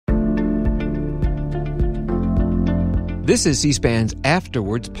This is C-SPAN's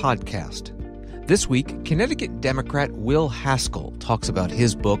Afterwards podcast. This week, Connecticut Democrat Will Haskell talks about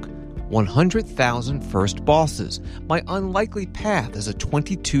his book, 100,000 First Bosses, My Unlikely Path as a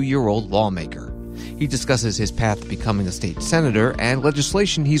 22-year-old Lawmaker. He discusses his path to becoming a state senator and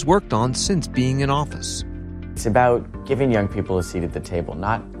legislation he's worked on since being in office. It's about giving young people a seat at the table,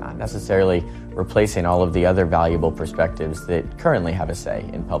 not necessarily replacing all of the other valuable perspectives that currently have a say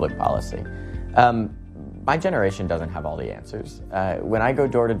in public policy. My generation doesn't have all the answers. When I go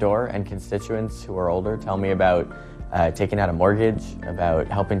door to door and constituents who are older tell me about taking out a mortgage, about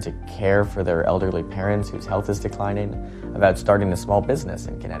helping to care for their elderly parents whose health is declining, about starting a small business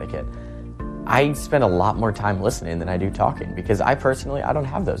in Connecticut, I spend a lot more time listening than I do talking because I don't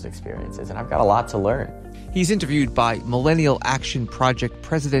have those experiences and I've got a lot to learn. He's interviewed by Millennial Action Project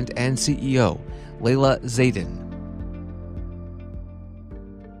President and CEO Layla Zaidane.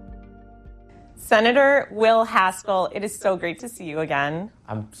 Senator Will Haskell, it is so great to see you again.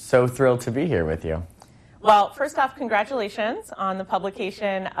 I'm so thrilled to be here with you. Well, first off, congratulations on the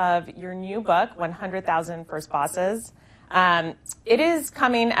publication of your new book, 100,000 First Bosses. It is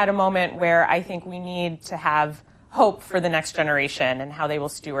coming at a moment where I think we need to have hope for the next generation and how they will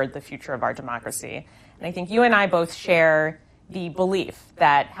steward the future of our democracy. And I think you and I both share the belief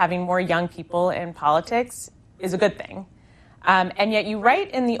that having more young people in politics is a good thing. And yet you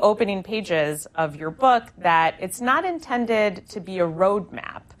write in the opening pages of your book that it's not intended to be a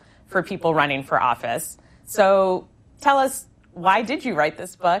roadmap for people running for office. So tell us, why did you write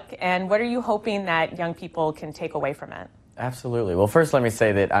this book, and what are you hoping that young people can take away from it? Absolutely. Well, first let me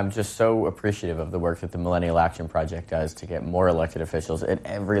say that I'm just so appreciative of the work that the Millennial Action Project does to get more elected officials at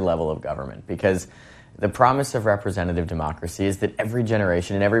every level of government, because the promise of representative democracy is that every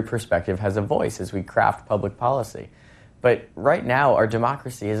generation and every perspective has a voice as we craft public policy. But right now, our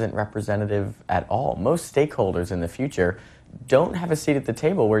democracy isn't representative at all. Most stakeholders in the future don't have a seat at the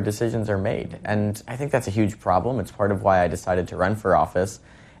table where decisions are made. And I think that's a huge problem. It's part of why I decided to run for office.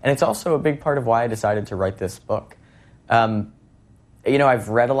 And it's also a big part of why I decided to write this book. I've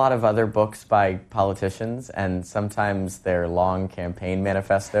read a lot of other books by politicians, and sometimes their long campaign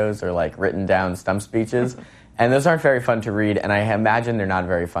manifestos are like written down stump speeches. And those aren't very fun to read, and I imagine they're not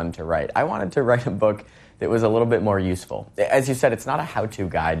very fun to write. I wanted to write a book that was a little bit more useful. As you said, it's not a how-to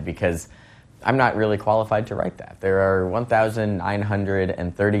guide because I'm not really qualified to write that. There are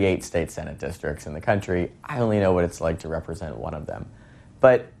 1,938 state Senate districts in the country. I only know what it's like to represent one of them.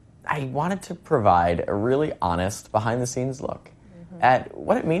 But I wanted to provide a really honest, behind-the-scenes look at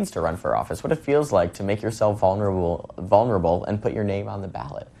what it means to run for office, what it feels like to make yourself vulnerable and put your name on the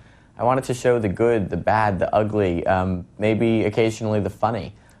ballot. I wanted to show the good, the bad, the ugly, maybe occasionally the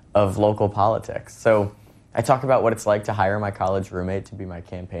funny of local politics. So I talk about what it's like to hire my college roommate to be my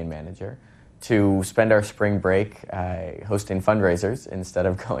campaign manager, to spend our spring break hosting fundraisers instead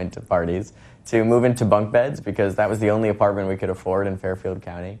of going to parties, to move into bunk beds because that was the only apartment we could afford in Fairfield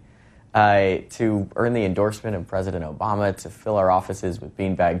County, to earn the endorsement of President Obama, to fill our offices with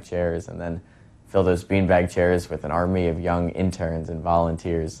beanbag chairs and then fill those beanbag chairs with an army of young interns and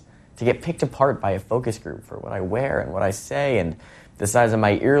volunteers, to get picked apart by a focus group for what I wear and what I say and the size of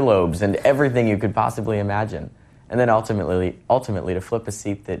my earlobes and everything you could possibly imagine. And then ultimately to flip a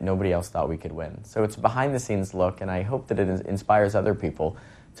seat that nobody else thought we could win. So it's a behind-the-scenes look, and I hope that it inspires other people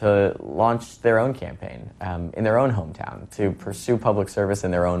to launch their own campaign in their own hometown, to pursue public service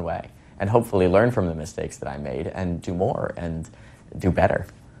in their own way, and hopefully learn from the mistakes that I made and do more and do better.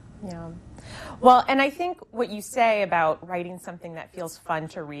 Yeah. Well, and I think what you say about writing something that feels fun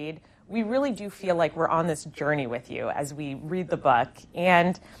to read, we really do feel like we're on this journey with you as we read the book.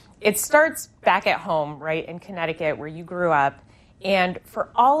 And it starts back at home, right, in Connecticut, where you grew up. And for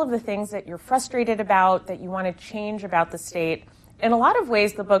all of the things that you're frustrated about, that you want to change about the state, in a lot of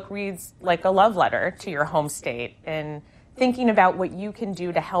ways, the book reads like a love letter to your home state and thinking about what you can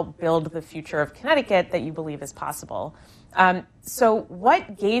do to help build the future of Connecticut that you believe is possible. So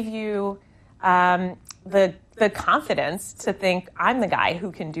what gave you the confidence to think, I'm the guy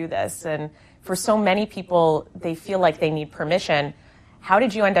who can do this? And for so many people, they feel like they need permission. How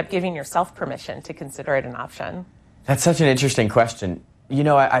did you end up giving yourself permission to consider it an option? That's such an interesting question. You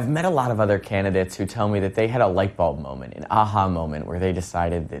know, I've met a lot of other candidates who tell me that they had a light bulb moment, an aha moment, where they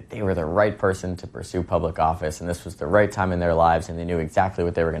decided that they were the right person to pursue public office and this was the right time in their lives and they knew exactly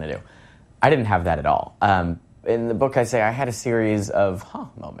what they were going to do. I didn't have that at all. In the book, I say I had a series of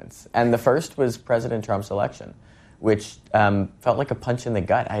moments. And the first was President Trump's election, which felt like a punch in the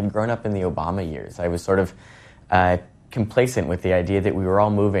gut. I had grown up in the Obama years. I was sort of complacent with the idea that we were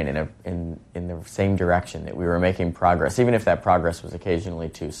all moving in the same direction, that we were making progress, even if that progress was occasionally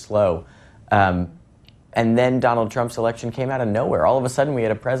too slow. And then Donald Trump's election came out of nowhere. All of a sudden, we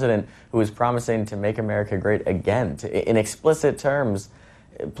had a president who was promising to make America great again, in explicit terms,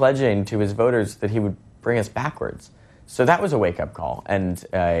 pledging to his voters that he would bring us backwards. So that was a wake-up call and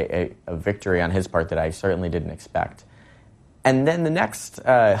a victory on his part that I certainly didn't expect. And then the next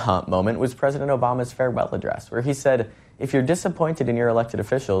moment was President Obama's farewell address, where he said, if you're disappointed in your elected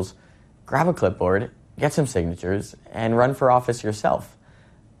officials, grab a clipboard, get some signatures, and run for office yourself.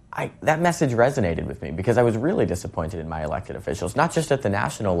 That message resonated with me because I was really disappointed in my elected officials, not just at the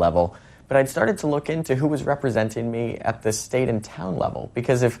national level, but I'd started to look into who was representing me at the state and town level.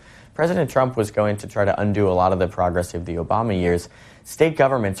 Because if President Trump was going to try to undo a lot of the progress of the Obama years, state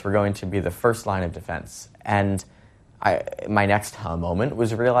governments were going to be the first line of defense. And my next moment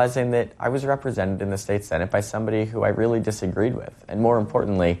was realizing that I was represented in the state Senate by somebody who I really disagreed with. And more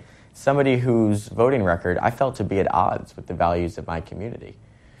importantly, somebody whose voting record I felt to be at odds with the values of my community.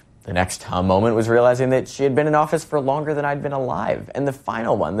 The next moment was realizing that she had been in office for longer than I'd been alive. And the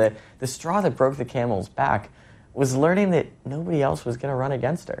final one, the straw that broke the camel's back, was learning that nobody else was going to run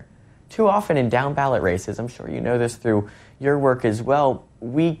against her. Too often in down-ballot races, I'm sure you know this through your work as well,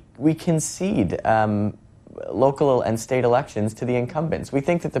 we concede local and state elections to the incumbents. We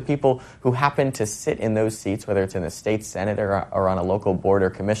think that the people who happen to sit in those seats, whether it's in the state Senate or on a local board or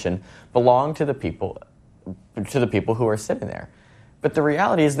commission, belong to the people who are sitting there. But the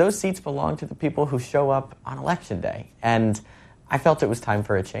reality is those seats belong to the people who show up on Election Day. And I felt it was time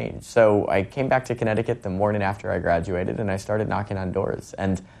for a change. So I came back to Connecticut the morning after I graduated, and I started knocking on doors.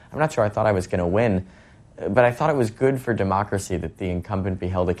 And I'm not sure I thought I was going to win, but I thought it was good for democracy that the incumbent be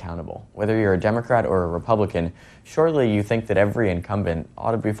held accountable. Whether you're a Democrat or a Republican, surely you think that every incumbent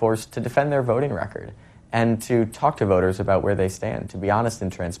ought to be forced to defend their voting record and to talk to voters about where they stand, to be honest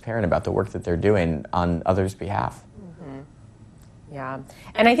and transparent about the work that they're doing on others' behalf. Yeah.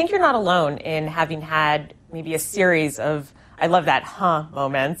 And I think you're not alone in having had maybe a series of, I love that,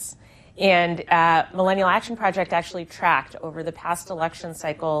 moments. And Millennial Action Project actually tracked over the past election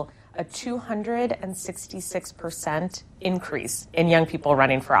cycle a 266% increase in young people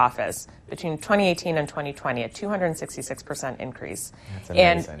running for office between 2018 and 2020, a 266% increase. That's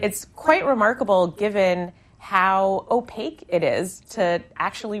amazing. And it's quite remarkable given how opaque it is to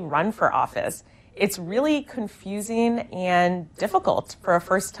actually run for office. It's really confusing and difficult for a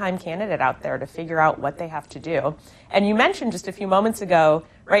first-time candidate out there to figure out what they have to do. And you mentioned just a few moments ago,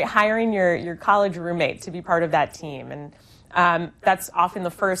 right, hiring your college roommate to be part of that team. And that's often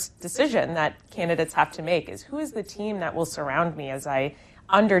the first decision that candidates have to make is who is the team that will surround me as I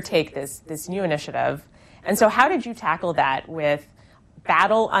undertake this new initiative. And so how did you tackle that with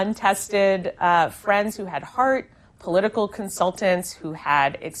battle untested friends who had heart, political consultants who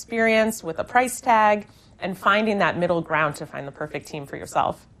had experience with a price tag, and finding that middle ground to find the perfect team for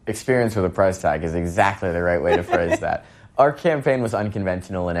yourself? Experience with a price tag is exactly the right way to phrase that. Our campaign was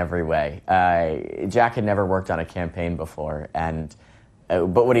unconventional in every way. Jack had never worked on a campaign before,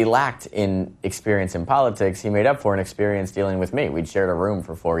 but what he lacked in experience in politics, he made up for in experience dealing with me. We'd shared a room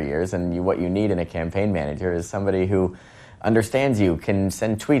for 4 years, and what you need in a campaign manager is somebody who understands you, can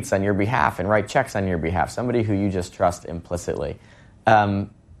send tweets on your behalf and write checks on your behalf, somebody who you just trust implicitly.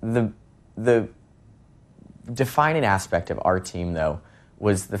 The defining aspect of our team, though,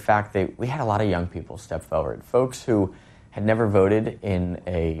 was the fact that we had a lot of young people step forward, folks who had never voted in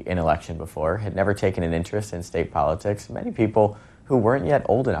an election before, had never taken an interest in state politics, many people who weren't yet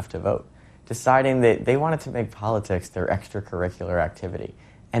old enough to vote, deciding that they wanted to make politics their extracurricular activity.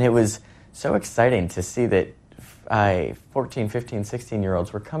 And it was so exciting to see that 14, 15,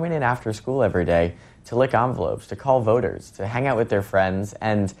 16-year-olds were coming in after school every day to lick envelopes, to call voters, to hang out with their friends.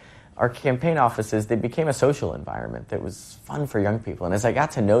 And our campaign offices, they became a social environment that was fun for young people. And as I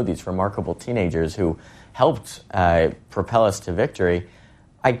got to know these remarkable teenagers who helped propel us to victory,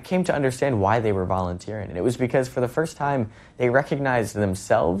 I came to understand why they were volunteering. And it was because for the first time, they recognized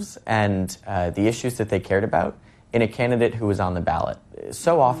themselves and the issues that they cared about in a candidate who was on the ballot.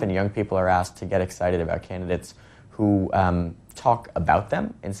 So often young people are asked to get excited about candidates who talk about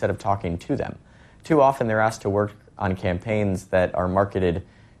them instead of talking to them. Too often they're asked to work on campaigns that are marketed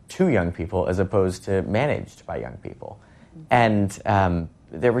to young people as opposed to managed by young people. And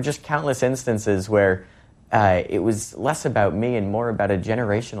there were just countless instances where it was less about me and more about a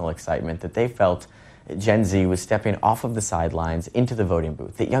generational excitement that they felt Gen Z was stepping off of the sidelines into the voting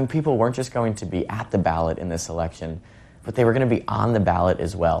booth, that young people weren't just going to be at the ballot in this election, but they were going to be on the ballot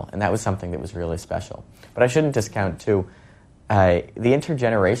as well. And that was something that was really special. But I shouldn't discount, too, the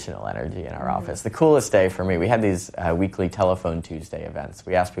intergenerational energy in our office. The coolest day for me, we had these weekly Telephone Tuesday events.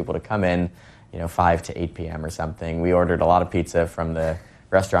 We asked people to come in, 5 to 8 p.m. or something. We ordered a lot of pizza from the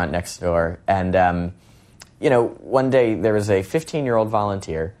restaurant next door. And one day there was a 15-year-old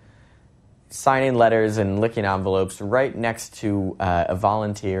volunteer signing letters and licking envelopes right next to a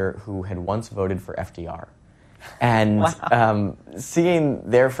volunteer who had once voted for FDR. And wow. Seeing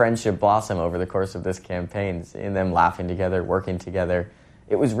their friendship blossom over the course of this campaign, seeing them laughing together, working together,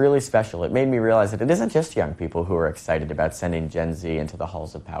 it was really special. It made me realize that it isn't just young people who are excited about sending Gen Z into the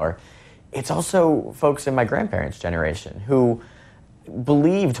halls of power. It's also folks in my grandparents' generation who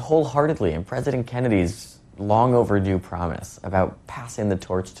believed wholeheartedly in President Kennedy's long overdue promise about passing the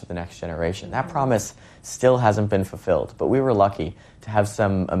torch to the next generation. That promise still hasn't been fulfilled, but we were lucky to have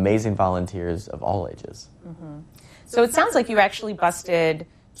some amazing volunteers of all ages. Mm-hmm. So it sounds like you actually busted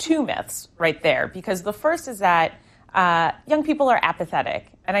two myths right there, because the first is that young people are apathetic,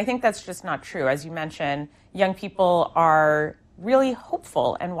 and I think that's just not true. As you mentioned, young people are really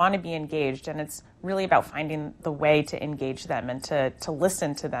hopeful and want to be engaged, and it's really about finding the way to engage them and to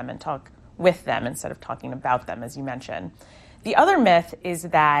listen to them and talk with them instead of talking about them, as you mentioned. The other myth is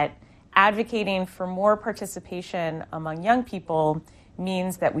that advocating for more participation among young people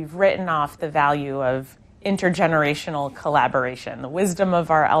means that we've written off the value of intergenerational collaboration, the wisdom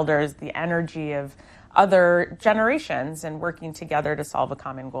of our elders, the energy of other generations, and working together to solve a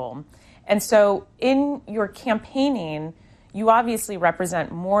common goal. And so in your campaigning, you obviously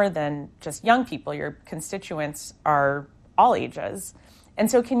represent more than just young people. Your constituents are all ages. And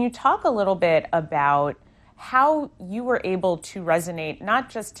so can you talk a little bit about how you were able to resonate not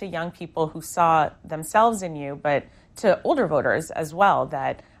just to young people who saw themselves in you, but to older voters as well,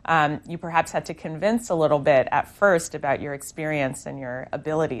 that you perhaps had to convince a little bit at first about your experience and your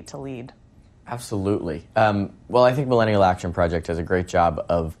ability to lead? Absolutely. Well, I think Millennial Action Project does a great job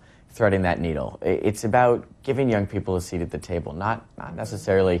of threading that needle. It's about giving young people a seat at the table, not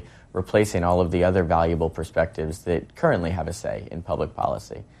necessarily replacing all of the other valuable perspectives that currently have a say in public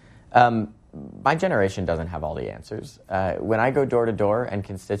policy. My generation doesn't have all the answers. When I go door to door and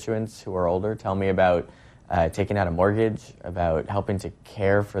constituents who are older tell me about taking out a mortgage, about helping to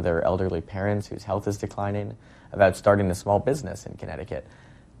care for their elderly parents whose health is declining, about starting a small business in Connecticut,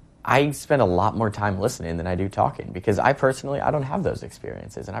 I spend a lot more time listening than I do talking, because I don't have those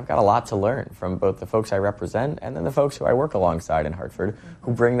experiences, and I've got a lot to learn from both the folks I represent and then the folks who I work alongside in Hartford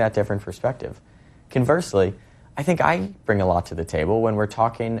who bring that different perspective. Conversely, I think I bring a lot to the table when we're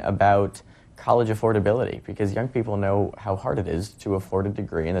talking about college affordability, because young people know how hard it is to afford a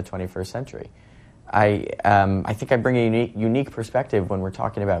degree in the 21st century. I think I bring a unique perspective when we're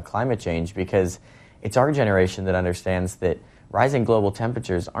talking about climate change, because it's our generation that understands that rising global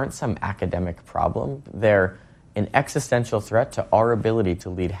temperatures aren't some academic problem. They're an existential threat to our ability to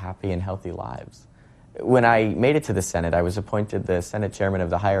lead happy and healthy lives. When I made it to the Senate, I was appointed the Senate chairman of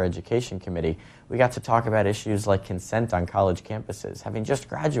the Higher Education Committee. We got to talk about issues like consent on college campuses. Having just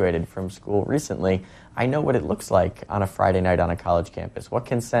graduated from school recently, I know what it looks like on a Friday night on a college campus, what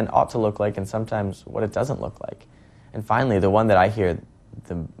consent ought to look like, and sometimes what it doesn't look like. And finally, the one that I hear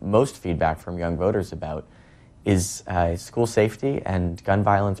the most feedback from young voters about is school safety and gun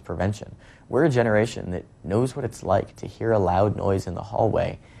violence prevention. We're a generation that knows what it's like to hear a loud noise in the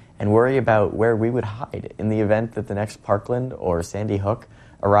hallway and worry about where we would hide in the event that the next Parkland or Sandy Hook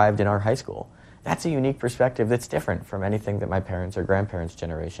arrived in our high school. That's a unique perspective that's different from anything that my parents' or grandparents'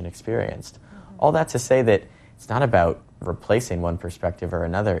 generation experienced. Mm-hmm. All that to say that it's not about replacing one perspective or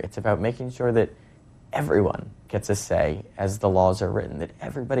another. It's about making sure that everyone gets a say as the laws are written, that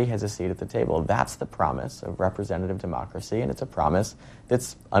everybody has a seat at the table. That's the promise of representative democracy, and it's a promise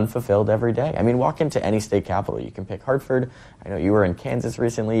that's unfulfilled every day. I mean, walk into any state capital. You can pick Hartford. I know you were in Kansas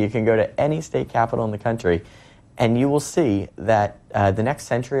recently. You can go to any state capital in the country, and you will see that the next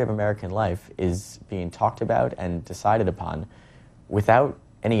century of American life is being talked about and decided upon without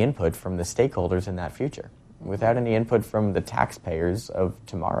any input from the stakeholders in that future, without any input from the taxpayers of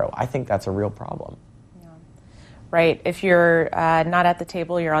tomorrow. I think that's a real problem. Right. If you're not at the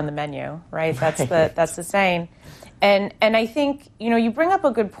table, you're on the menu, right? That's the saying. And I think, you bring up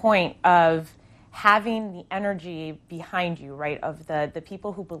a good point of having the energy behind you, right? Of the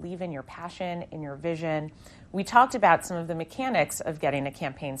people who believe in your passion, in your vision. We talked about some of the mechanics of getting a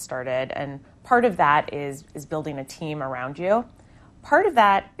campaign started, and part of that is building a team around you. Part of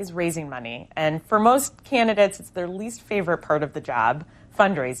that is raising money. And for most candidates, it's their least favorite part of the job,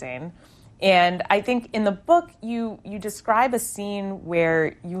 fundraising. And I think in the book, you describe a scene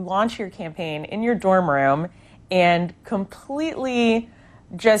where you launch your campaign in your dorm room and completely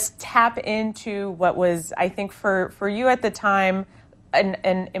just tap into what was, I think, for you at the time,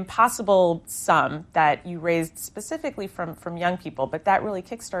 an impossible sum that you raised specifically from young people. But that really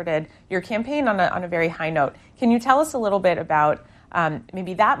kickstarted your campaign on a very high note. Can you tell us a little bit about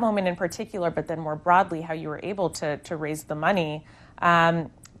maybe that moment in particular, but then more broadly, how you were able to raise the money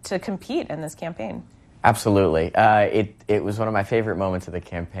to compete in this campaign. Absolutely. It was one of my favorite moments of the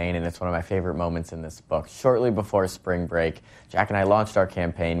campaign, and it's one of my favorite moments in this book. Shortly before spring break, Jack and I launched our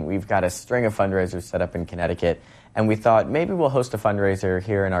campaign. We've got a string of fundraisers set up in Connecticut, and we thought maybe we'll host a fundraiser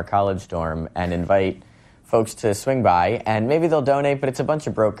here in our college dorm and invite folks to swing by, and maybe they'll donate, but it's a bunch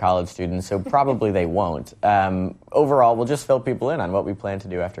of broke college students, so probably they won't. Overall, we'll just fill people in on what we plan to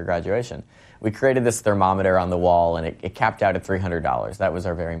do after graduation. We created this thermometer on the wall, and it capped out at $300. That was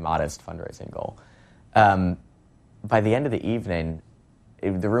our very modest fundraising goal. By the end of the evening,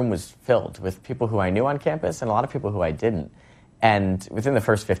 the room was filled with people who I knew on campus and a lot of people who I didn't. And within the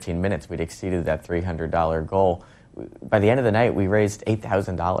first 15 minutes, we'd exceeded that $300 goal. By the end of the night, we raised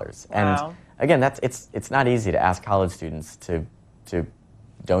 $8,000. Wow. And again, it's not easy to ask college students to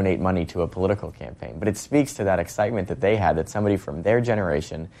donate money to a political campaign, but it speaks to that excitement that they had, that somebody from their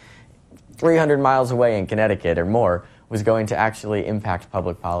generation, 300 miles away in Connecticut or more, was going to actually impact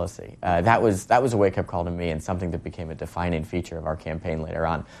public policy. That was a wake-up call to me, and something that became a defining feature of our campaign later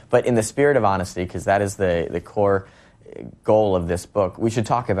on. But in the spirit of honesty, because that is the core goal of this book, we should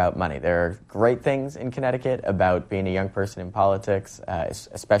talk about money. There are great things in Connecticut about being a young person in politics,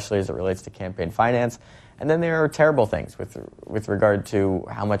 especially as it relates to campaign finance. And then there are terrible things with regard to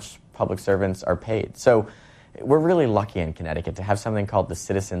how much public servants are paid. So we're really lucky in Connecticut to have something called the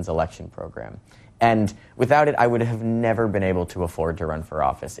Citizens Election Program. And without it, I would have never been able to afford to run for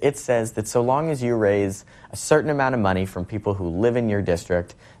office. It says that so long as you raise a certain amount of money from people who live in your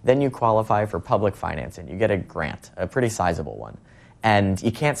district, then you qualify for public financing. You get a grant, a pretty sizable one. And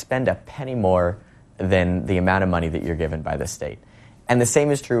you can't spend a penny more than the amount of money that you're given by the state. And the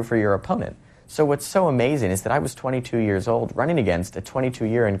same is true for your opponent. So what's so amazing is that I was 22 years old running against a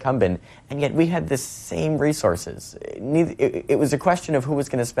 22-year incumbent, and yet we had the same resources. It was a question of who was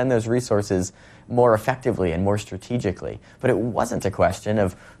going to spend those resources more effectively and more strategically. But it wasn't a question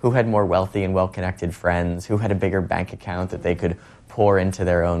of who had more wealthy and well-connected friends, who had a bigger bank account that they could pour into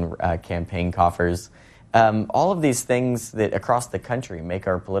their own campaign coffers. All of these things that across the country make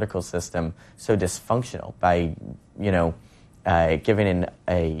our political system so dysfunctional by, giving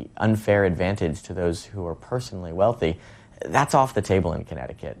an unfair advantage to those who are personally wealthy, that's off the table in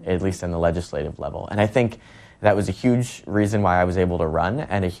Connecticut, at least on the legislative level. And I think that was a huge reason why I was able to run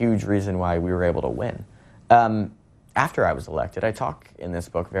and a huge reason why we were able to win. After I was elected, I talk in this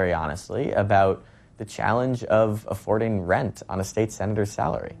book very honestly about the challenge of affording rent on a state senator's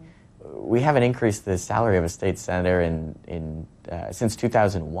salary. We haven't increased the salary of a state senator since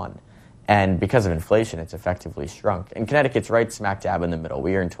 2001. And because of inflation, it's effectively shrunk. And Connecticut's right smack dab in the middle.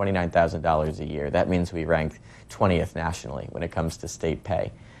 We earn $29,000 a year. That means we rank 20th nationally when it comes to state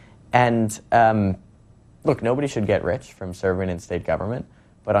pay. And look, nobody should get rich from serving in state government,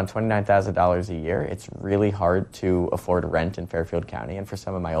 but on $29,000 a year, it's really hard to afford rent in Fairfield County. And for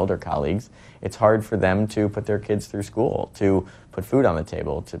some of my older colleagues, it's hard for them to put their kids through school, to put food on the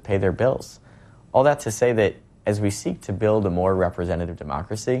table, to pay their bills. All that to say that as we seek to build a more representative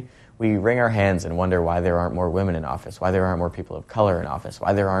democracy, we wring our hands and wonder why there aren't more women in office, why there aren't more people of color in office,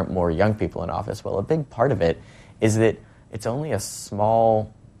 why there aren't more young people in office. Well, a big part of it is that it's only a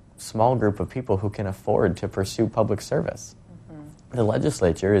small group of people who can afford to pursue public service. Mm-hmm. The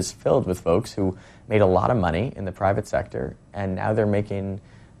legislature is filled with folks who made a lot of money in the private sector, and now they're making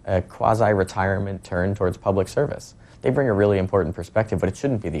a quasi-retirement turn towards public service. They bring a really important perspective, but it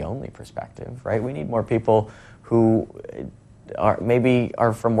shouldn't be the only perspective, right? We need more people who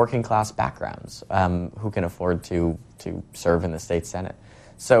are from working class backgrounds, who can afford to serve in the state Senate.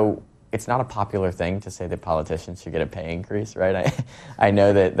 So it's not a popular thing to say that politicians should get a pay increase, right? I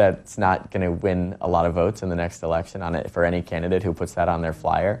know that that's not going to win a lot of votes in the next election for any candidate who puts that on their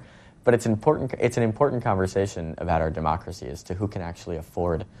flyer. But it's an important conversation about our democracy as to who can actually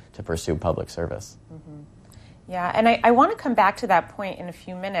afford to pursue public service. Mm-hmm. Yeah, and I want to come back to that point in a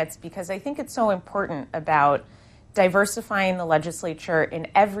few minutes, because I think it's so important about diversifying the legislature in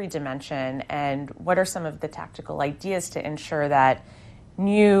every dimension, and what are some of the tactical ideas to ensure that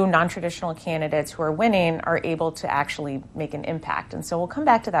new non-traditional candidates who are winning are able to actually make an impact. And so we'll come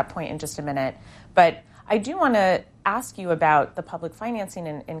back to that point in just a minute. But I do want to ask you about the public financing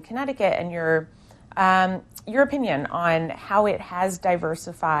in Connecticut and your opinion on how it has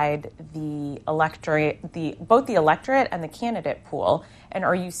diversified the electorate, both the electorate and the candidate pool. And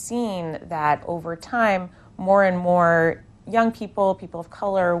are you seeing that over time, more and more young people, people of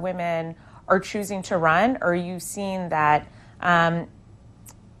color, women are choosing to run? Or are you seeing that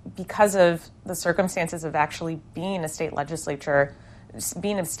because of the circumstances of actually being a state legislator,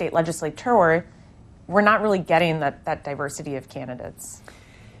 we're not really getting that diversity of candidates?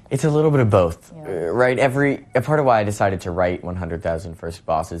 It's a little bit of both, Yeah. right? A part of why I decided to write 100,000 First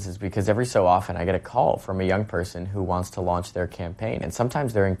Bosses is because every so often I get a call from a young person who wants to launch their campaign. And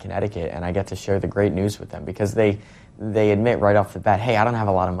sometimes they're in Connecticut, and I get to share the great news with them because they admit right off the bat, hey, I don't have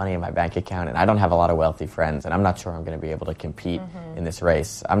a lot of money in my bank account, and I don't have a lot of wealthy friends, and I'm not sure I'm going to be able to compete in this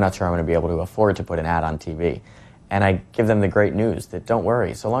race. I'm not sure I'm going to be able to afford to put an ad on TV. And I give them the great news that don't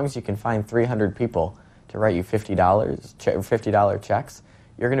worry, so long as you can find 300 people to write you $50 checks,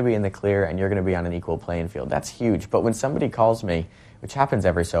 you're going to be in the clear and you're going to be on an equal playing field. That's huge. But when somebody calls me, which happens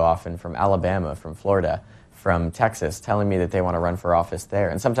every so often, from Alabama, from Florida, from Texas, telling me that they want to run for office there,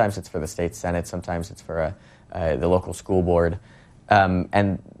 and sometimes it's for the state senate, sometimes it's for the local school board,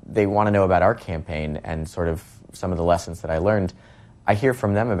 and they want to know about our campaign and sort of some of the lessons that I learned, I hear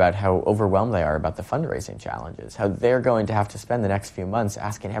from them about how overwhelmed they are about the fundraising challenges, how they're going to have to spend the next few months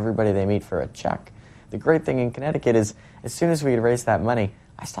asking everybody they meet for a check. The great thing in Connecticut is, as soon as we had raised that money,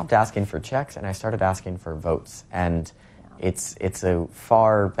 I stopped asking for checks and I started asking for votes. And it's a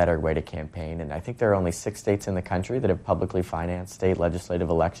far better way to campaign. And I think there are only 6 states in the country that have publicly financed state legislative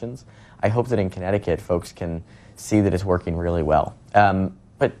elections. I hope that in Connecticut, folks can see that it's working really well.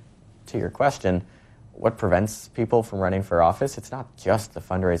 But to your question, what prevents people from running for office? It's not just the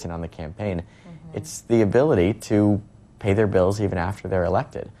fundraising on the campaign. It's the ability to pay their bills even after they're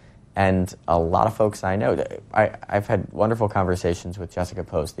elected. And a lot of folks I know, I've had wonderful conversations with Jessica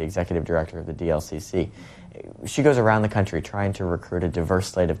Post, the executive director of the DLCC. She goes around the country trying to recruit a diverse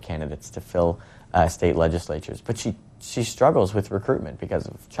slate of candidates to fill state legislatures. But she struggles with recruitment because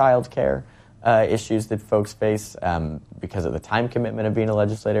of child care issues that folks face, because of the time commitment of being a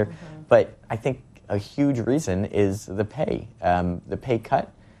legislator. But I think a huge reason is the pay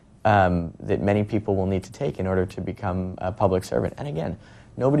cut that many people will need to take in order to become a public servant. And again,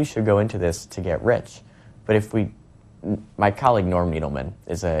 nobody should go into this to get rich. But my colleague Norm Needleman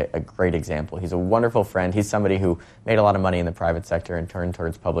is a great example. He's a wonderful friend. He's somebody who made a lot of money in the private sector and turned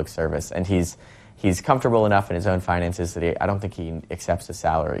towards public service. And he's comfortable enough in his own finances that I don't think he accepts a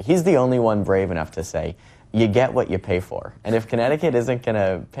salary. He's the only one brave enough to say, you get what you pay for. And if Connecticut isn't going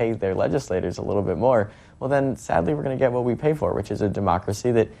to pay their legislators a little bit more, well then sadly we're going to get what we pay for, which is a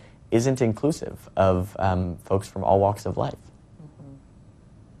democracy that isn't inclusive of folks from all walks of life.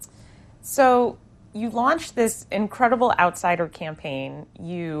 So you launched this incredible outsider campaign.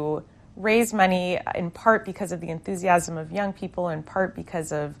 You raised money in part because of the enthusiasm of young people, in part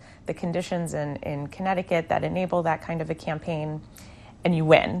because of the conditions in Connecticut that enable that kind of a campaign, and you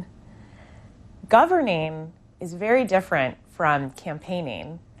win. Governing is very different from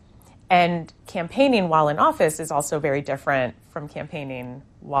campaigning, and campaigning while in office is also very different from campaigning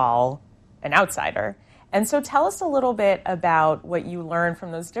while an outsider. And so tell us a little bit about what you learned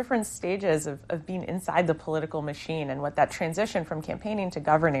from those different stages of being inside the political machine and what that transition from campaigning to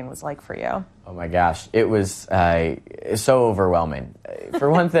governing was like for you. Oh my gosh, it was so overwhelming. For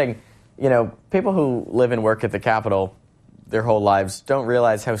one thing, people who live and work at the Capitol their whole lives don't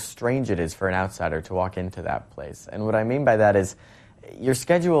realize how strange it is for an outsider to walk into that place. And what I mean by that is you're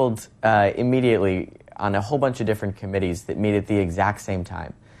scheduled immediately on a whole bunch of different committees that meet at the exact same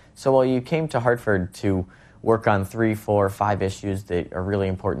time. So while you came to Hartford to work on 3, 4, 5 issues that are really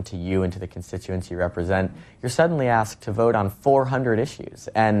important to you and to the constituents you represent, you're suddenly asked to vote on 400 issues.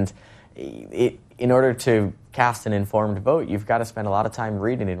 And in order to cast an informed vote, you've got to spend a lot of time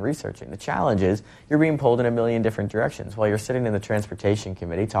reading and researching. The challenge is you're being pulled in a million different directions. While you're sitting in the Transportation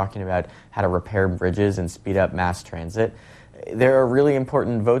Committee talking about how to repair bridges and speed up mass transit, there are really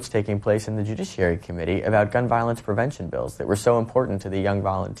important votes taking place in the Judiciary Committee about gun violence prevention bills that were so important to the young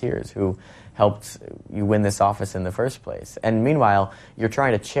volunteers who helped you win this office in the first place. And meanwhile, you're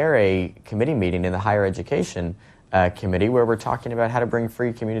trying to chair a committee meeting in the Higher Education Committee where we're talking about how to bring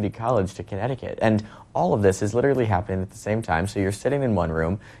free community college to Connecticut. And all of this is literally happening at the same time. So you're sitting in one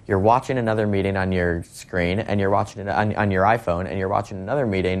room, you're watching another meeting on your screen, and you're watching it on your iPhone, and you're watching another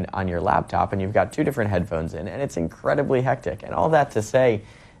meeting on your laptop, and you've got 2 different headphones in, and it's incredibly hectic. And all that to say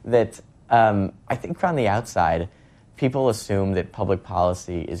that I think from the outside, people assume that public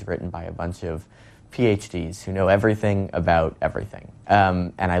policy is written by a bunch of PhDs who know everything about everything.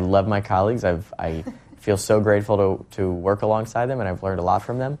 And I love my colleagues. I feel so grateful to work alongside them, and I've learned a lot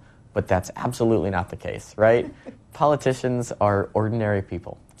from them. But that's absolutely not the case, right? Politicians are ordinary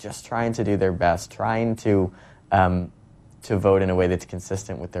people, just trying to do their best, trying to vote in a way that's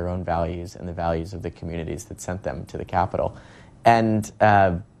consistent with their own values and the values of the communities that sent them to the Capitol. And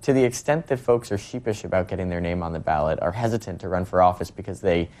to the extent that folks are sheepish about getting their name on the ballot, are hesitant to run for office because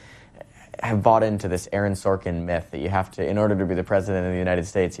they have bought into this Aaron Sorkin myth that you have to, in order to be the president of the United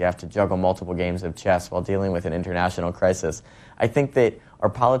States, you have to juggle multiple games of chess while dealing with an international crisis. I think that our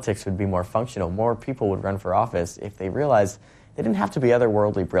politics would be more functional. More people would run for office if they realized they didn't have to be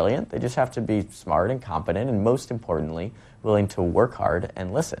otherworldly brilliant. They just have to be smart and competent, and most importantly, willing to work hard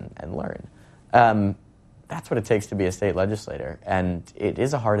and listen and learn. That's what it takes to be a state legislator. And it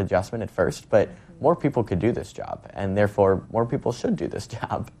is a hard adjustment at first, but more people could do this job, and therefore more people should do this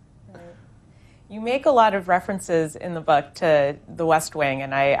job. Right. You make a lot of references in the book to the West Wing,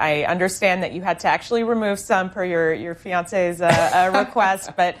 and I understand that you had to actually remove some per your fiance's request,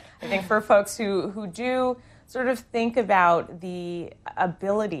 but I think for folks who do sort of think about the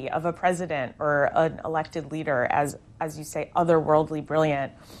ability of a president or an elected leader as you say, otherworldly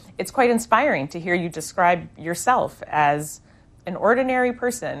brilliant, it's quite inspiring to hear you describe yourself as an ordinary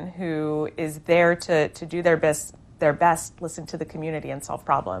person who is there to do their best, listen to the community and solve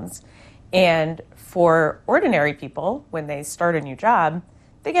problems. And for ordinary people, when they start a new job,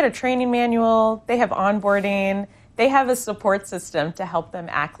 they get a training manual, they have onboarding, they have a support system to help them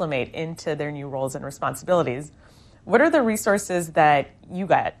acclimate into their new roles and responsibilities. What are the resources that you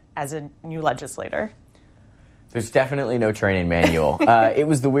got as a new legislator? There's definitely no training manual. It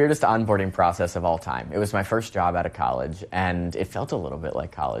was the weirdest onboarding process of all time. It was my first job out of college, and it felt a little bit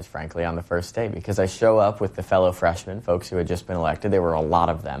like college, frankly, on the first day, because I show up with the fellow freshmen, folks who had just been elected. There were a lot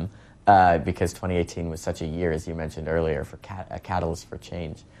of them, because 2018 was such a year, as you mentioned earlier, for a catalyst for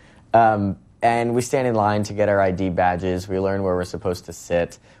change. And we stand in line to get our ID badges. We learn where we're supposed to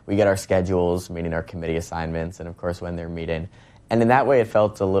sit. We get our schedules, meaning our committee assignments, and of course when they're meeting. And in that way, it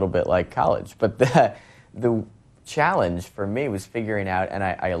felt a little bit like college. But the challenge for me was figuring out, and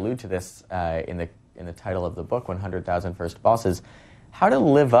I allude to this in the title of the book, 100,000 First Bosses, how to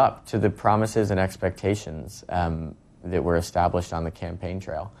live up to the promises and expectations that were established on the campaign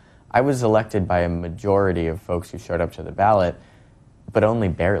trail. I was elected by a majority of folks who showed up to the ballot, but only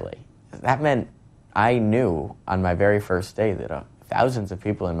barely. That meant I knew on my very first day that thousands of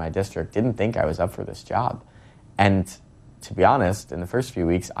people in my district didn't think I was up for this job. And to be honest, in the first few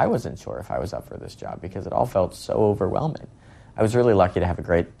weeks, I wasn't sure if I was up for this job because it all felt so overwhelming. I was really lucky to have a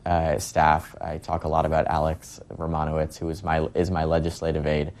great staff. I talk a lot about Alex Romanowitz, who is my legislative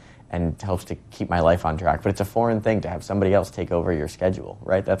aide and helps to keep my life on track. But it's a foreign thing to have somebody else take over your schedule,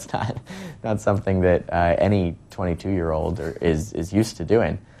 right? That's not something that any 22-year-old is used to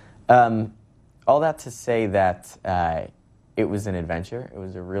doing. All that to say that it was an adventure. It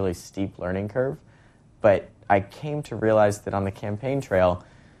was a really steep learning curve. But I came to realize that on the campaign trail,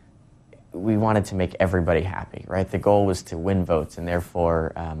 we wanted to make everybody happy, right? The goal was to win votes, and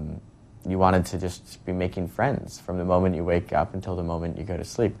therefore you wanted to just be making friends from the moment you wake up until the moment you go to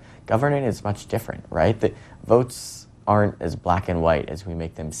sleep. Governing is much different, right? The votes aren't as black and white as we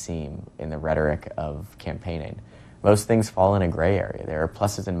make them seem in the rhetoric of campaigning. Most things fall in a gray area. There are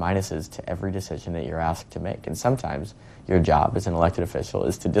pluses and minuses to every decision that you're asked to make. And sometimes your job as an elected official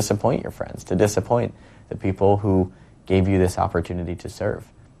is to disappoint your friends, to disappoint the people who gave you this opportunity to serve.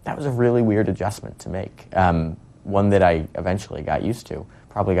 That was a really weird adjustment to make, one that I eventually got used to.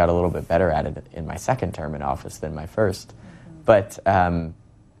 Probably got a little bit better at it in my second term in office than my first. Mm-hmm.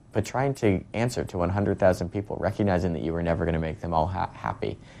 But trying to answer to 100,000 people, recognizing that you were never going to make them all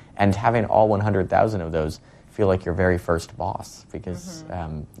happy, and having all 100,000 of those feel like your very first boss, because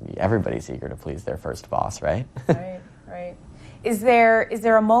everybody's eager to please their first boss, right? Right. Is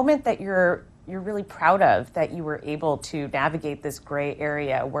there a moment that you're really proud of that you were able to navigate this gray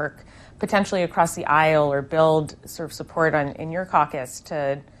area, work potentially across the aisle, or build sort of support in your caucus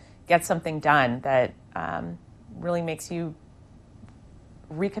to get something done that really makes you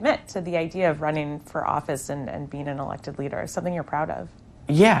recommit to the idea of running for office and being an elected leader? Something you're proud of?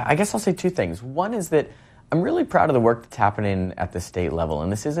 Yeah, I guess I'll say two things. One is that I'm really proud of the work that's happening at the state level,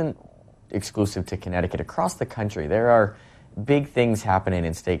 and this isn't exclusive to Connecticut. Across the country, there are big things happening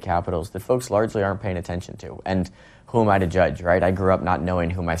in state capitals that folks largely aren't paying attention to. And who am I to judge, right? I grew up not knowing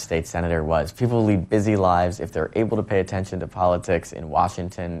who my state senator was. People lead busy lives. If they're able to pay attention to politics in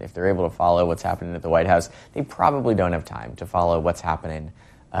Washington, if they're able to follow what's happening at the White House, they probably don't have time to follow what's happening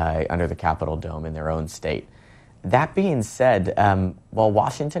under the Capitol dome in their own state. That being said, while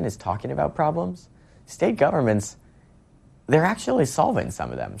Washington is talking about problems, state governments, they're actually solving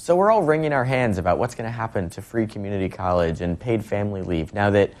some of them. So we're all wringing our hands about what's going to happen to free community college and paid family leave now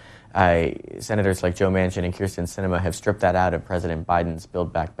that senators like Joe Manchin and Kyrsten Sinema have stripped that out of President Biden's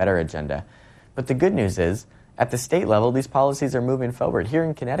Build Back Better agenda. But the good news is, at the state level, these policies are moving forward. Here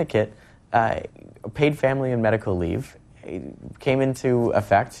in Connecticut, paid family and medical leave came into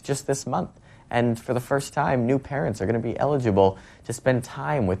effect just this month. And for the first time, new parents are going to be eligible to spend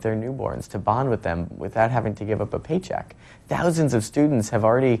time with their newborns, to bond with them without having to give up a paycheck. Thousands of students have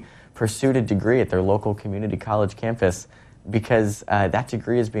already pursued a degree at their local community college campus because that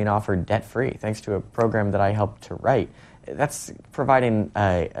degree is being offered debt-free, thanks to a program that I helped to write. That's providing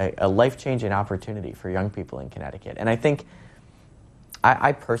a life-changing opportunity for young people in Connecticut. And I think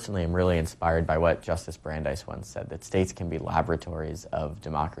I personally am really inspired by what Justice Brandeis once said, that states can be laboratories of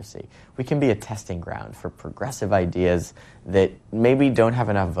democracy. We can be a testing ground for progressive ideas that maybe don't have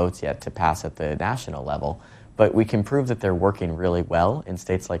enough votes yet to pass at the national level, but we can prove that they're working really well in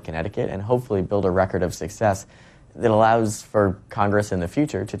states like Connecticut and hopefully build a record of success that allows for Congress in the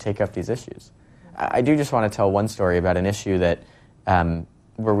future to take up these issues. I do just want to tell one story about an issue that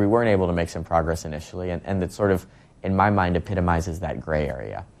where we weren't able to make some progress initially, and that sort of, in my mind, epitomizes that gray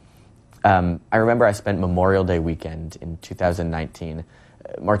area. I remember I spent Memorial Day weekend in 2019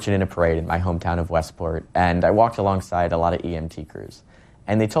 marching in a parade in my hometown of Westport, and I walked alongside a lot of EMT crews.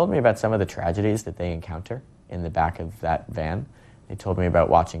 And they told me about some of the tragedies that they encounter in the back of that van. They told me about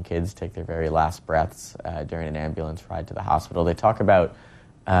watching kids take their very last breaths during an ambulance ride to the hospital. They talk about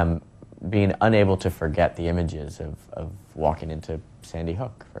being unable to forget the images of walking into Sandy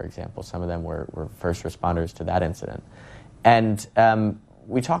Hook, for example. Some of them were first responders to that incident. And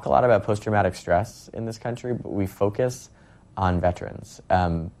we talk a lot about post-traumatic stress in this country, but we focus on veterans.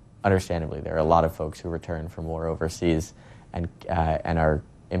 Understandably, there are a lot of folks who return from war overseas and are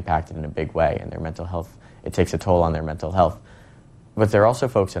impacted in a big way, and their mental health, it takes a toll on their mental health. But there are also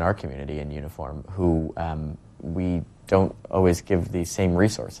folks in our community in uniform who we don't always give the same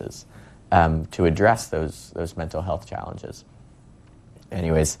resources to address those mental health challenges.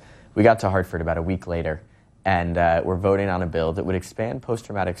 Anyways, we got to Hartford about a week later, and we're voting on a bill that would expand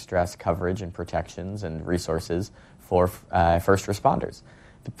post-traumatic stress coverage and protections and resources for first responders.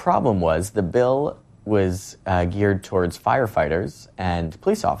 The problem was the bill was geared towards firefighters and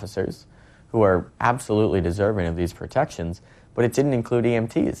police officers who are absolutely deserving of these protections, but it didn't include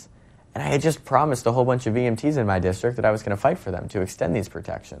EMTs. And I had just promised a whole bunch of EMTs in my district that I was going to fight for them to extend these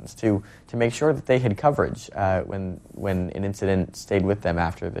protections, to make sure that they had coverage when an incident stayed with them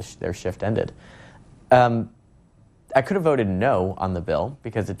after their shift ended. I could have voted no on the bill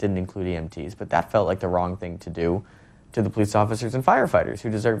because it didn't include EMTs, but that felt like the wrong thing to do to the police officers and firefighters who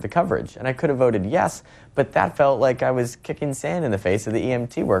deserve the coverage. And I could have voted yes, but that felt like I was kicking sand in the face of the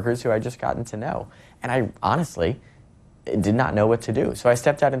EMT workers who I'd just gotten to know. And I honestly did not know what to do. So I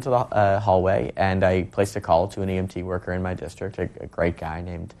stepped out into the hallway and I placed a call to an EMT worker in my district, a great guy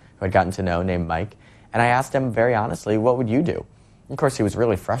who I'd gotten to know named Mike. And I asked him very honestly, what would you do? Of course, he was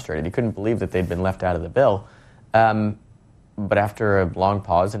really frustrated. He couldn't believe that they'd been left out of the bill. But after a long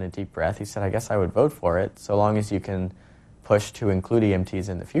pause and a deep breath, he said, I guess I would vote for it so long as you can push to include EMTs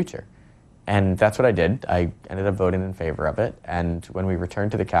in the future. And that's what I did. I ended up voting in favor of it. And when we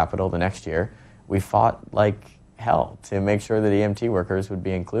returned to the Capitol the next year, we fought like hell to make sure that EMT workers would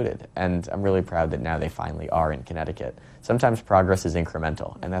be included. And I'm really proud that now they finally are in Connecticut. Sometimes progress is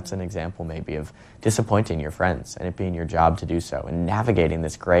incremental, and that's an example maybe of disappointing your friends and it being your job to do so and navigating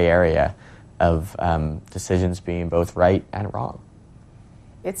this gray area of decisions being both right and wrong.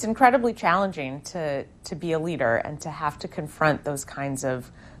 It's incredibly challenging to be a leader and to have to confront those kinds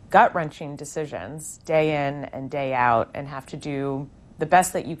of gut-wrenching decisions day in and day out and have to do the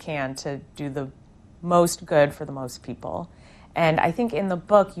best that you can to do the most good for the most people. And I think in the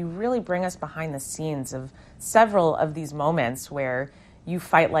book, you really bring us behind the scenes of several of these moments where you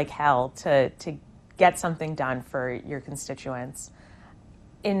fight like hell to get something done for your constituents.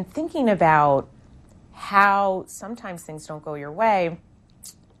 In thinking about how sometimes things don't go your way,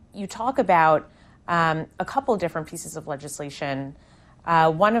 you talk about a couple different pieces of legislation,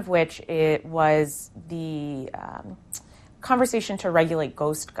 one of which it was the conversation to regulate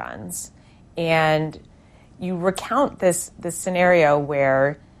ghost guns. And you recount this scenario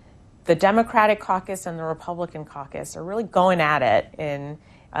where the Democratic caucus and the Republican caucus are really going at it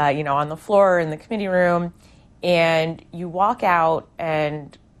on the floor in the committee room, and you walk out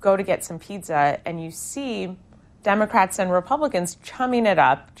and go to get some pizza, and you see Democrats and Republicans chumming it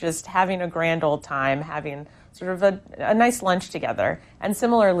up, just having a grand old time, having sort of a nice lunch together. And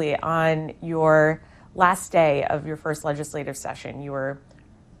similarly, on your last day of your first legislative session, you were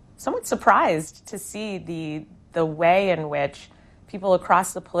somewhat surprised to see the way in which people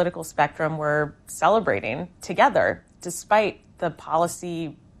across the political spectrum were celebrating together, despite the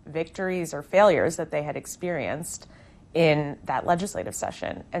policy victories or failures that they had experienced in that legislative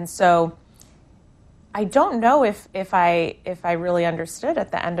session. And so I don't know if I really understood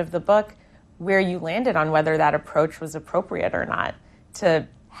at the end of the book where you landed on whether that approach was appropriate or not, to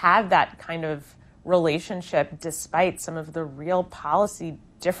have that kind of relationship despite some of the real policy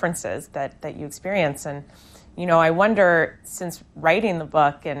differences that you experience. And, I wonder, since writing the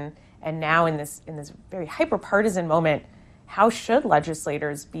book and now in this very hyper-partisan moment, how should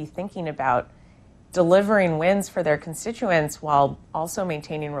legislators be thinking about delivering wins for their constituents while also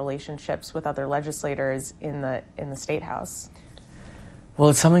maintaining relationships with other legislators in the State House? Well,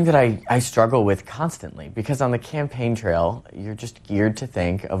 it's something that I struggle with constantly, because on the campaign trail, you're just geared to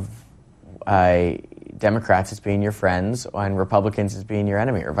think of Democrats as being your friends and Republicans as being your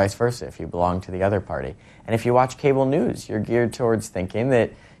enemy, or vice versa if you belong to the other party. And if you watch cable news, you're geared towards thinking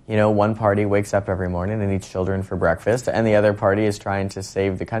that, one party wakes up every morning and eats children for breakfast, and the other party is trying to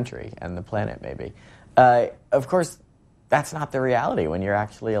save the country and the planet, maybe. Of course, that's not the reality when you're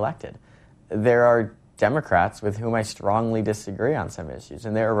actually elected. There are Democrats with whom I strongly disagree on some issues,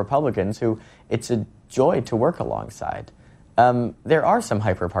 and there are Republicans who it's a joy to work alongside. There are some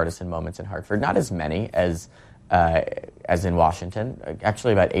hyper-partisan moments in Hartford, not as many as in Washington.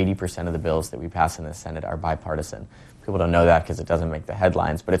 Actually, about 80% of the bills that we pass in the Senate are bipartisan. People don't know that because it doesn't make the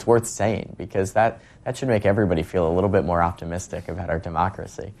headlines, but it's worth saying because that should make everybody feel a little bit more optimistic about our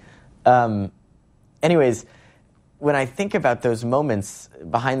democracy. Anyways, when I think about those moments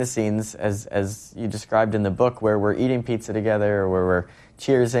behind the scenes, as you described in the book, where we're eating pizza together or where we're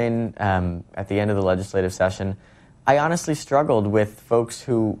cheersing at the end of the legislative session, I honestly struggled with folks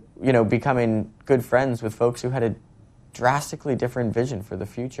who, becoming good friends with folks who had a drastically different vision for the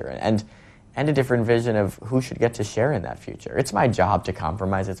future and a different vision of who should get to share in that future. It's my job to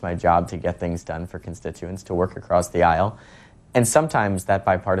compromise. It's my job to get things done for constituents, to work across the aisle. And sometimes that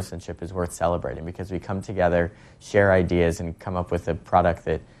bipartisanship is worth celebrating because we come together, share ideas, and come up with a product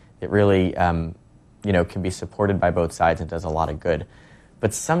that really can be supported by both sides and does a lot of good.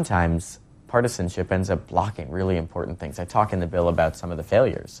 But sometimes partisanship ends up blocking really important things. I talk in the bill about some of the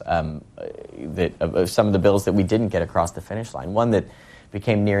failures, some of the bills that we didn't get across the finish line. One that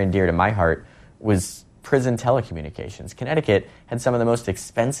became near and dear to my heart was prison telecommunications. Connecticut had some of the most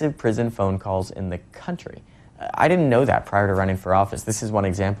expensive prison phone calls in the country. I didn't know that prior to running for office. This is one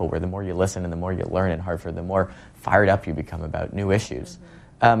example where the more you listen and the more you learn in Hartford, the more fired up you become about new issues.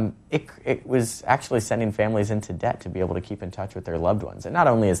 It was actually sending families into debt to be able to keep in touch with their loved ones. And not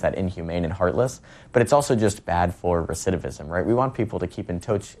only is that inhumane and heartless, but it's also just bad for recidivism, right? We want people to keep in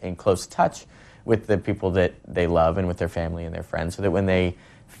close touch with the people that they love and with their family and their friends, so that when they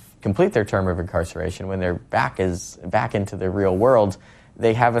complete their term of incarceration, when they're back into the real world,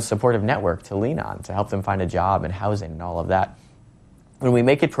 they have a supportive network to lean on to help them find a job and housing and all of that. When we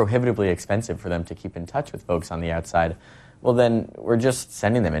make it prohibitively expensive for them to keep in touch with folks on the outside, well, then we're just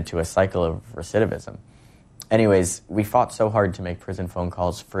sending them into a cycle of recidivism. Anyways, we fought so hard to make prison phone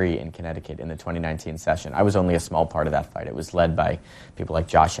calls free in Connecticut in the 2019 session. I was only a small part of that fight. It was led by people like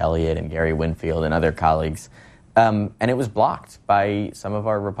Josh Elliott and Gary Winfield and other colleagues. And it was blocked by some of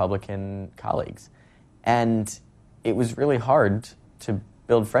our Republican colleagues. And it was really hard to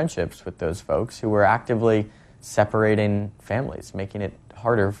build friendships with those folks who were actively separating families, making it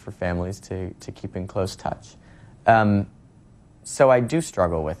harder for families to keep in close touch. So I do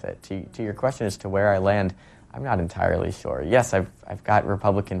struggle with it. To your question as to where I land, I'm not entirely sure. Yes, I've got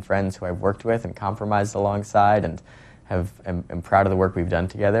Republican friends who I've worked with and compromised alongside and am proud of the work we've done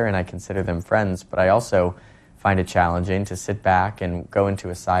together, and I consider them friends, but I also find it challenging to sit back and go into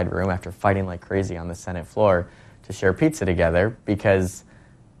a side room after fighting like crazy on the Senate floor to share pizza together because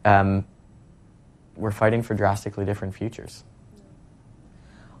we're fighting for drastically different futures.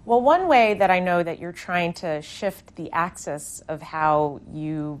 Well, one way that I know that you're trying to shift the axis of how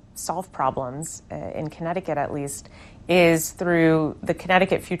you solve problems, in Connecticut at least, is through the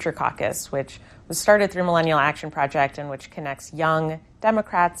Connecticut Future Caucus, which was started through Millennial Action Project and which connects young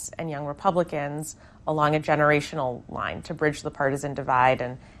Democrats and young Republicans along a generational line to bridge the partisan divide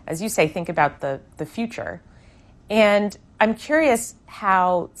and, as you say, think about the future. And I'm curious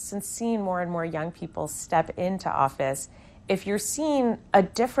how, since seeing more and more young people step into office, if you're seeing a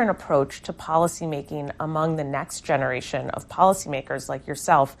different approach to policymaking among the next generation of policymakers like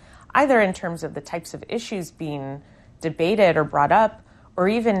yourself, either in terms of the types of issues being debated or brought up, or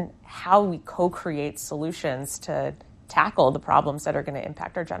even how we co-create solutions to tackle the problems that are going to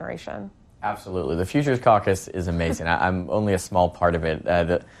impact our generation. Absolutely. The Futures Caucus is amazing. I'm only a small part of it.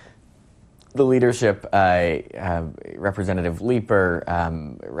 The leadership, Representative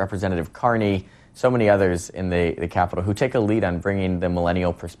Leeper, Representative Carney, so many others in the Capitol who take a lead on bringing the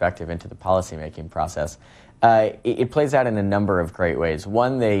millennial perspective into the policymaking process. It plays out in a number of great ways.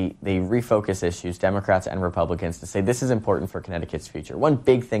 One, they refocus issues, Democrats and Republicans, to say this is important for Connecticut's future. One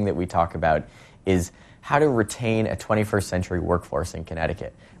big thing that we talk about is how to retain a 21st century workforce in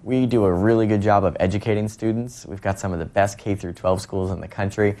Connecticut. We do a really good job of educating students. We've got some of the best K through 12 schools in the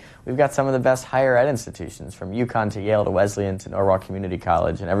country. We've got some of the best higher ed institutions, from UConn to Yale to Wesleyan to Norwalk Community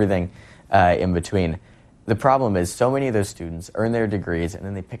College and everything in between. The problem is so many of those students earn their degrees and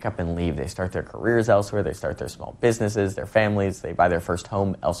then they pick up and leave. They start their careers elsewhere. They start their small businesses, their families. They buy their first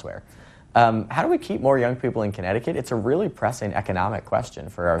home elsewhere. How do we keep more young people in Connecticut? It's a really pressing economic question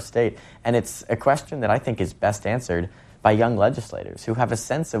for our state, and it's a question that I think is best answered by young legislators who have a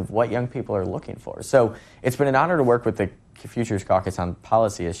sense of what young people are looking for. So it's been an honor to work with the Futures Caucus on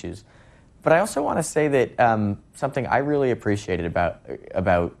policy issues. But I also want to say that something I really appreciated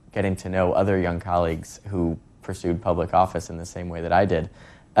about getting to know other young colleagues who pursued public office in the same way that I did,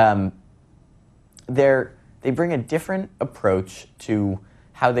 they bring a different approach to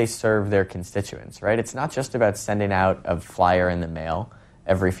how they serve their constituents, right? It's not just about sending out a flyer in the mail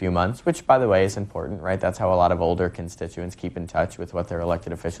every few months, which, by the way, is important, right? That's how a lot of older constituents keep in touch with what their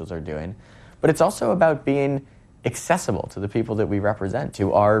elected officials are doing. But it's also about being accessible to the people that we represent,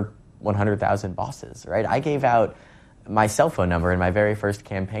 to our 100,000 bosses, right? I gave out my cell phone number in my very first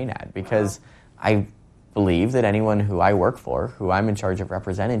campaign ad because I believe that anyone who I work for, who I'm in charge of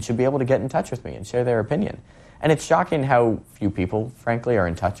representing, should be able to get in touch with me and share their opinion. And it's shocking how few people, frankly, are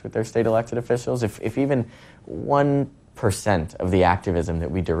in touch with their state elected officials. If even 1% of the activism that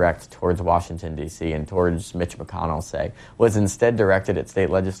we direct towards Washington, D.C. and towards Mitch McConnell, say, was instead directed at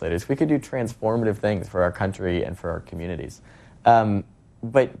state legislators, we could do transformative things for our country and for our communities.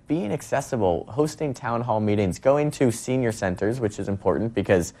 But being accessible, hosting town hall meetings, going to senior centers, which is important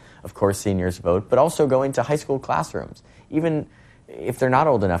because, of course, seniors vote, but also going to high school classrooms, even if they're not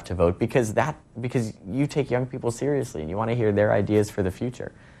old enough to vote, because you take young people seriously and you want to hear their ideas for the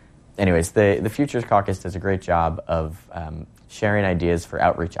future. Anyways, the Futures Caucus does a great job of sharing ideas for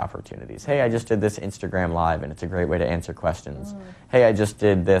outreach opportunities. Hey, I just did this Instagram Live, and it's a great way to answer questions. Hey, I just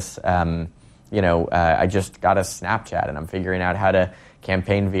did this, I just got a Snapchat, and I'm figuring out how to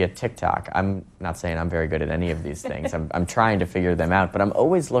campaign via TikTok. I'm not saying I'm very good at any of these things. I'm trying to figure them out, but I'm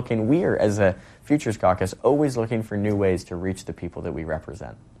always looking, we're, as a Futures Caucus, always looking for new ways to reach the people that we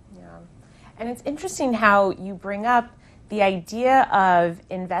represent. Yeah. And it's interesting how you bring up the idea of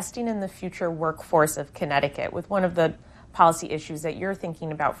investing in the future workforce of Connecticut with one of the policy issues that you're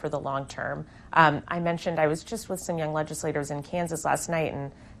thinking about for the long term. I mentioned I was just with some young legislators in Kansas last night,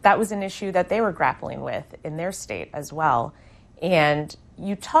 and that was an issue that they were grappling with in their state as well. And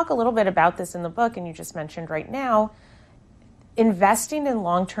you talk a little bit about this in the book, and you just mentioned right now, investing in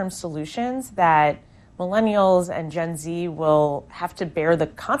long-term solutions that millennials and Gen Z will have to bear the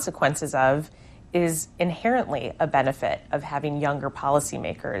consequences of is inherently a benefit of having younger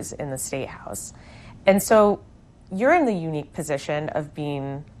policymakers in the State House. And so you're in the unique position of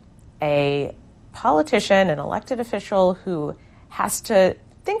being a politician, an elected official who has to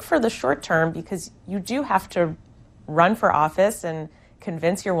think for the short term, because you do have to run for office and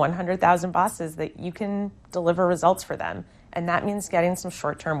convince your 100,000 bosses that you can deliver results for them. And that means getting some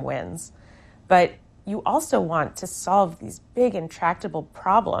short-term wins. But you also want to solve these big, intractable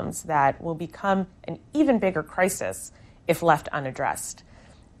problems that will become an even bigger crisis if left unaddressed.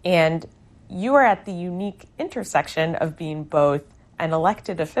 And you are at the unique intersection of being both an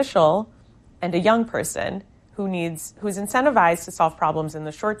elected official and a young person who's incentivized to solve problems in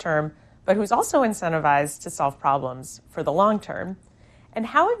the short term, but who's also incentivized to solve problems for the long term. And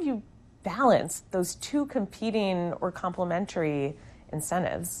how have you balanced those two competing or complementary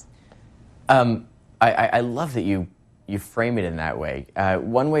incentives? I love that you frame it in that way.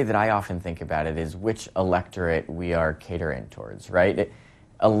 One way that I often think about it is which electorate we are catering towards, right?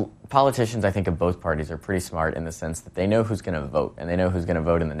 Politicians, I think, of both parties are pretty smart in the sense that they know who's going to vote, and they know who's going to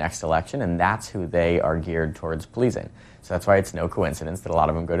vote in the next election, and that's who they are geared towards pleasing. So that's why it's no coincidence that a lot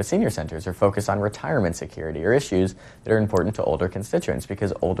of them go to senior centers or focus on retirement security or issues that are important to older constituents,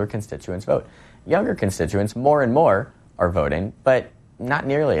 because older constituents vote. Younger constituents, more and more, are voting, but not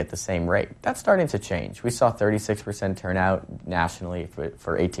nearly at the same rate. That's starting to change. We saw 36% turnout nationally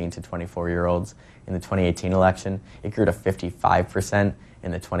for 18 to 24-year-olds in the 2018 election. It grew to 55%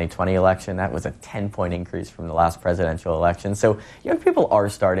 in the 2020 election. That was a 10-point increase from the last presidential election. So young people are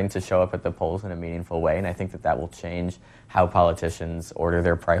starting to show up at the polls in a meaningful way, and I think that will change how politicians order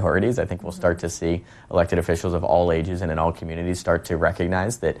their priorities. I think we'll start to see elected officials of all ages and in all communities start to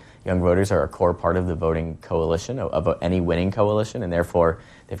recognize that young voters are a core part of the voting coalition, of any winning coalition, and therefore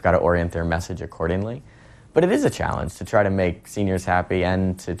they've got to orient their message accordingly. But it is a challenge to try to make seniors happy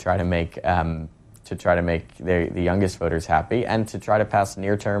and to try to make to try to make the youngest voters happy and to try to pass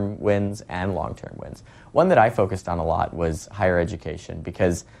near-term wins and long-term wins. One that I focused on a lot was higher education,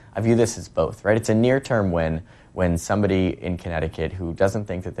 because I view this as both, right? It's a near-term win when somebody in Connecticut who doesn't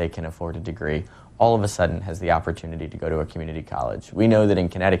think that they can afford a degree all of a sudden has the opportunity to go to a community college. We know that in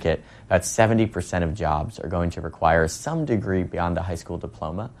Connecticut, about 70% of jobs are going to require some degree beyond a high school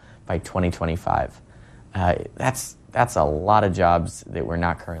diploma by 2025. That's a lot of jobs that we're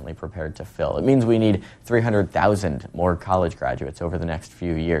not currently prepared to fill. It means we need 300,000 more college graduates over the next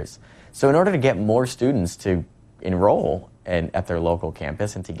few years. So in order to get more students to enroll at their local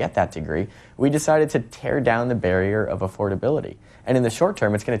campus and to get that degree, we decided to tear down the barrier of affordability. And in the short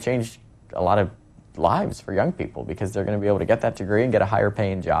term, it's going to change a lot of lives for young people, because they're going to be able to get that degree and get a higher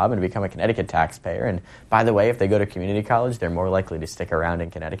paying job and become a Connecticut taxpayer. And by the way, if they go to community college, they're more likely to stick around in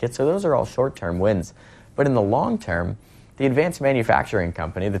Connecticut. So those are all short-term wins. But in the long term, the advanced manufacturing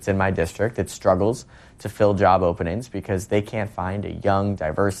company that's in my district that struggles to fill job openings because they can't find a young,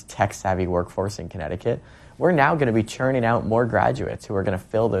 diverse, tech-savvy workforce in Connecticut, we're now going to be churning out more graduates who are going to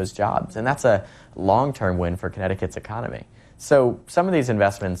fill those jobs. And that's a long-term win for Connecticut's economy. So some of these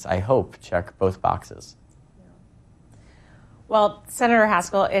investments, I hope, check both boxes. Well, Senator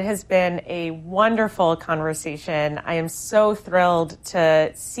Haskell, it has been a wonderful conversation. I am so thrilled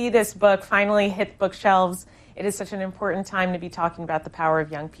to see this book finally hit bookshelves. It is such an important time to be talking about the power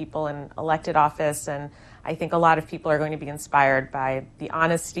of young people in elected office, and I think a lot of people are going to be inspired by the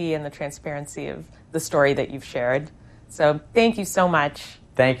honesty and the transparency of the story that you've shared. So thank you so much.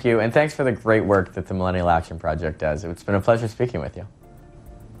 Thank you, and thanks for the great work that the Millennial Action Project does. It's been a pleasure speaking with you.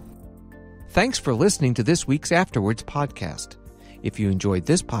 Thanks for listening to this week's Afterwards podcast. If you enjoyed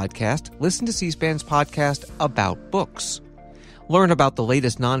this podcast, listen to C-SPAN's podcast About Books. Learn about the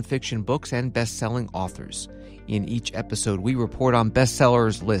latest nonfiction books and best-selling authors. In each episode, we report on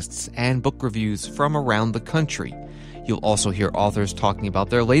bestsellers lists and book reviews from around the country. You'll also hear authors talking about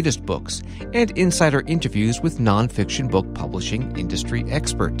their latest books and insider interviews with nonfiction book publishing industry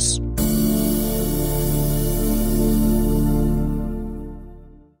experts.